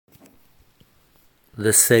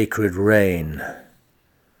The sacred rain,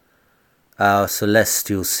 our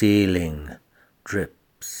celestial ceiling,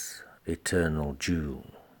 drips eternal dew.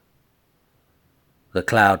 The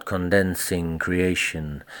cloud condensing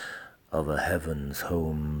creation of a heaven's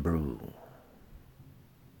home brew.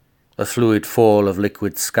 A fluid fall of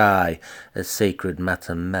liquid sky, as sacred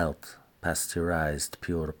matter melt, pasteurized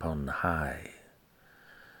pure upon high.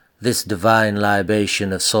 This divine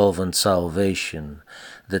libation of solvent salvation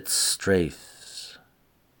that strafes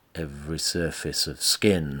every surface of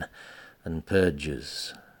skin and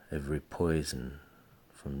purges every poison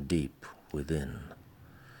from deep within.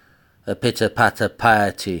 A pitter-patter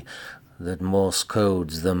piety that Morse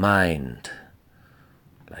codes the mind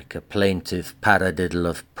like a plaintive paradiddle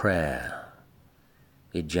of prayer.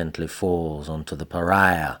 It gently falls onto the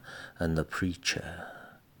pariah and the preacher,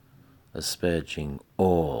 asperging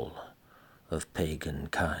all of pagan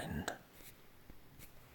kind.